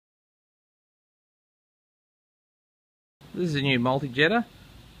This is a new multi-jetter.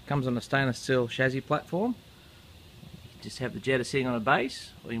 Comes on a stainless steel chassis platform. You just have the jetter sitting on a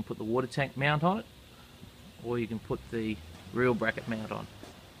base, or you can put the water tank mount on it, or you can put the reel bracket mount on.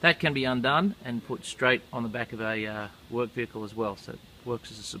 That can be undone and put straight on the back of a work vehicle as well, so it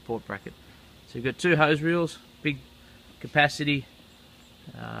works as a support bracket. So you've got two hose reels, big capacity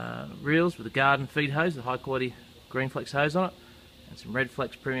reels with a garden feed hose, the high quality green flex hose on it, and some red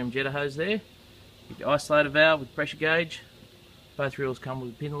flex premium jetter hose there. You've your isolator valve with pressure gauge. Both reels come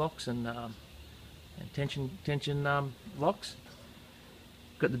with pin locks and tension locks.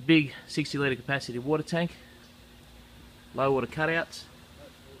 Got the big 60 litre capacity water tank, low water cutouts,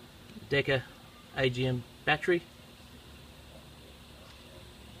 Deca AGM battery,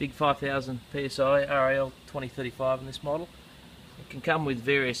 big 5000 PSI RAL 2035 in this model. It can come with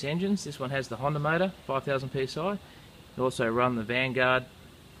various engines. This one has the Honda motor, 5000 PSI. You also run the Vanguard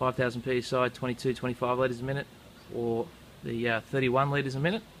 5000 PSI, 22-25 litres a minute, or the 31 litres a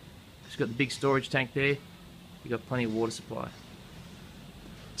minute. It's got the big storage tank there. You've got plenty of water supply.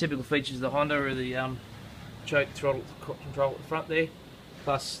 Typical features of the Honda are the choke throttle control at the front there,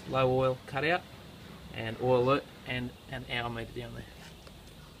 plus low oil cutout and oil alert and an hour meter down there.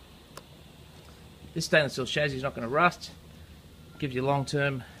 This stainless steel chassis is not going to rust. Gives you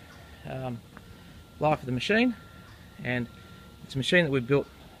long-term life of the machine, and it's a machine that we've built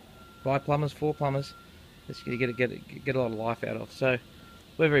by plumbers for plumbers. That's going to get a lot of life out of. So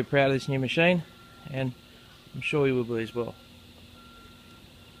we're very proud of this new machine, and I'm sure you will be as well.